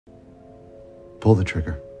Pull the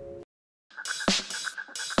trigger.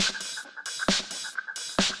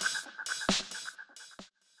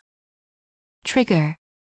 Trigger.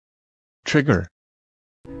 Trigger.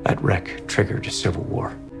 That wreck triggered a civil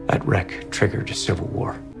war. That wreck triggered a civil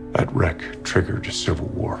war. That wreck triggered a civil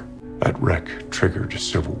war. That wreck triggered a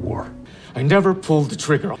civil war. I never pulled the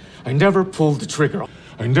trigger. I never pulled the trigger.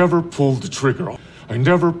 I never pulled the trigger. I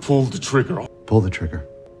never pulled the trigger. Pull the trigger.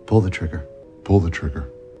 Pull the trigger. Pull the trigger.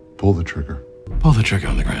 Pull the trigger. Pull the trigger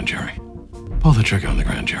on the grand jury. Pull the trigger on the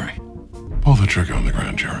grand jury. Pull the trigger on the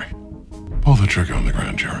grand jury. Pull the trigger on the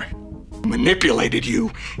grand jury. Manipulated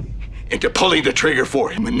you into pulling the trigger for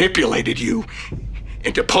him. Manipulated you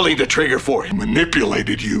into pulling the trigger for him.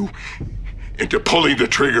 Manipulated you into pulling the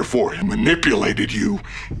trigger for him. Manipulated you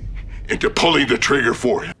into pulling the trigger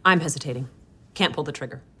for him. I'm hesitating. Can't pull the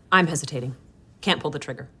trigger. I'm hesitating. Can't pull the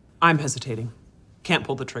trigger. I'm hesitating. Can't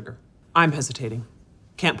pull the trigger. I'm hesitating.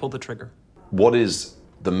 Can't pull the trigger. What is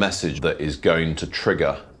the message that is going to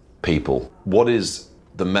trigger people? What is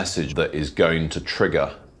the message that is going to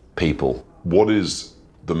trigger people? What is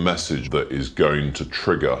the message that is going to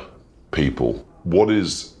trigger people? What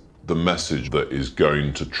is the message that is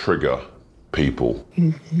going to trigger people?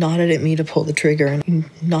 You nodded at me to pull the trigger, and you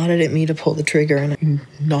nodded at me to pull the trigger, and you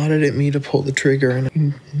nodded at me to pull the trigger, and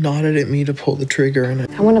you nodded at me to pull the trigger, and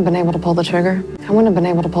I wouldn't have been able to pull the trigger. I wouldn't have been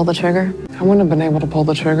able to pull the trigger. I wouldn't have been able to pull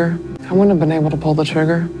the trigger. I wouldn't have been able to pull the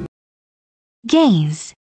trigger.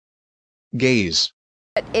 Gaze. Gaze.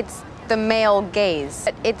 It's the male gaze.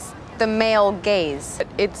 It's the male gaze.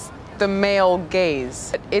 It's the male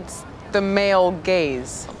gaze. It's the male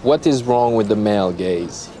gaze. What is wrong with the male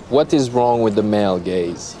gaze? What is wrong with the male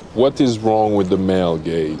gaze? What is wrong with the male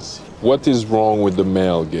gaze? What is wrong with the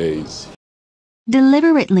male gaze?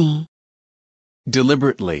 Deliberately.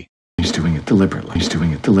 Deliberately. He's doing it deliberately. He's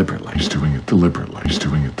doing it deliberately. He's doing it deliberately. He's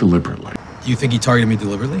doing it deliberately. You think he targeted me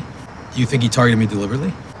deliberately? You think he targeted me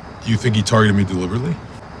deliberately? You think he targeted me deliberately?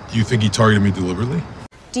 You think he targeted me deliberately?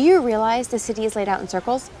 Do you realize the city is laid out in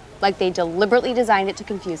circles? Like they deliberately designed it to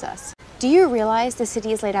confuse us. Do you realize the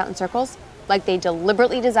city is laid out in circles? Like they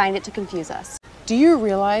deliberately designed it to confuse us. Do you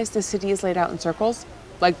realize the city is laid out in circles?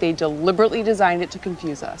 Like they deliberately designed it to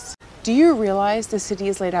confuse us. Do you realize the city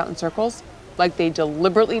is laid out in circles? Like they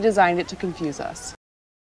deliberately designed it to confuse us.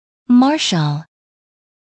 Martial.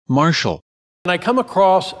 Martial. When I come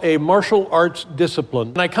across a martial arts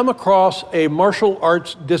discipline, when I come across a martial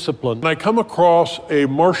arts discipline, when I come across a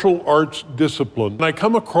martial arts discipline, when I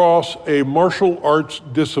come across a martial arts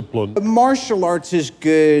discipline. Martial arts is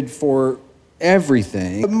good for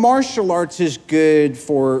everything. Martial arts is good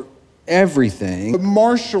for everything.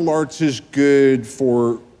 Martial arts is good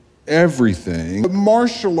for everything.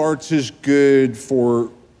 Martial arts is good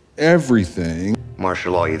for everything.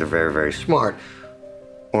 Martial law either very, very smart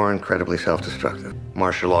or incredibly self-destructive.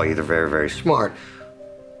 Martial law either very, very smart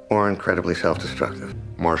or incredibly self-destructive.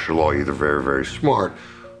 Martial law either very, very smart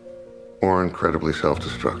or incredibly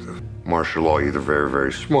self-destructive. Martial law either very,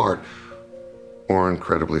 very smart or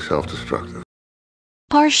incredibly self-destructive.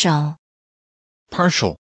 Partial.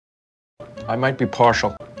 Partial. I might be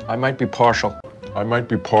partial. I might be partial. I might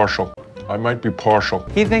be partial. I might be partial.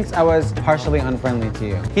 He thinks I was partially unfriendly to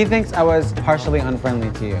you. He thinks I was partially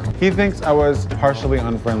unfriendly to you. He thinks I was partially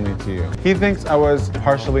unfriendly to you. He thinks I was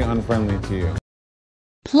partially unfriendly to you.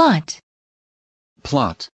 Plot.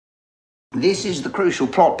 Plot. This is the crucial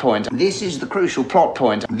plot point. This is the crucial plot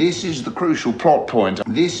point. This is the crucial plot point.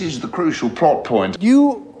 This is the crucial plot point.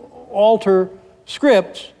 You alter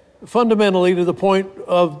scripts fundamentally to the point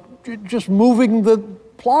of just moving the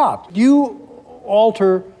plot. You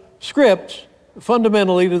alter scripts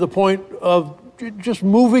fundamentally to the point of just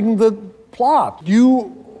moving the plot.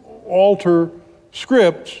 You alter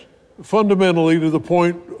scripts fundamentally to the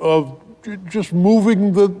point of just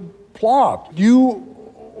moving the plot. You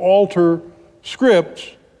alter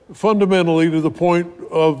scripts fundamentally to the point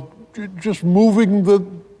of just moving the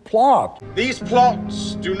plot. These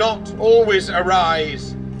plots do not always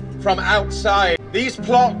arise from outside. These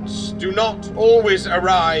plots do not always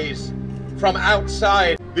arise from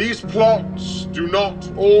outside. These plots do not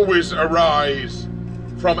always arise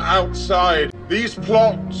from outside. These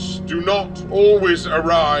plots do not always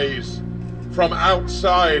arise from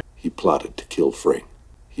outside. He plotted to kill Frink.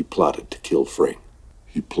 He plotted to kill Frink.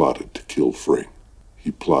 He plotted to kill Frink.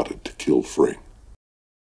 He plotted to kill Frink.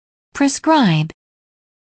 Prescribe.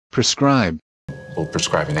 Prescribe. We'll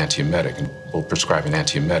prescribe an antiemetic, and we'll prescribe an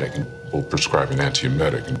antiemetic, and we'll prescribe an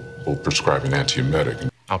antiemetic, and we'll prescribe an antiemetic.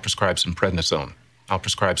 I'll prescribe some prednisone. I'll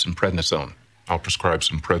prescribe some prednisone. I'll prescribe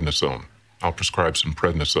some prednisone. I'll prescribe some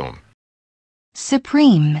prednisone.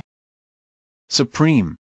 Supreme.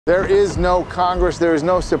 Supreme. There is no Congress, there is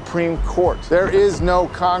no Supreme Court. There is no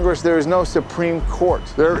Congress, there is no Supreme Court.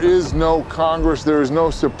 There is no Congress, there is no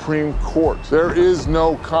Supreme Court. There is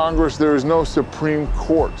no Congress, there is no Supreme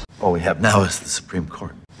Court. All we have now is the Supreme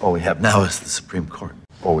Court. All we have now is the Supreme Court.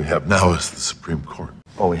 All we have now is the Supreme Court.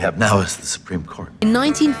 All we have now is the Supreme Court. In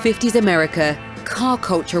 1950s America, car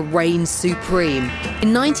culture reigns supreme. In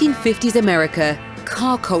 1950s America,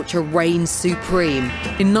 car culture reigns supreme.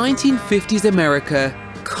 In 1950s America,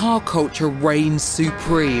 car culture reigns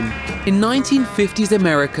supreme. In 1950s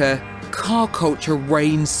America, car culture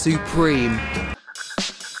reigns supreme.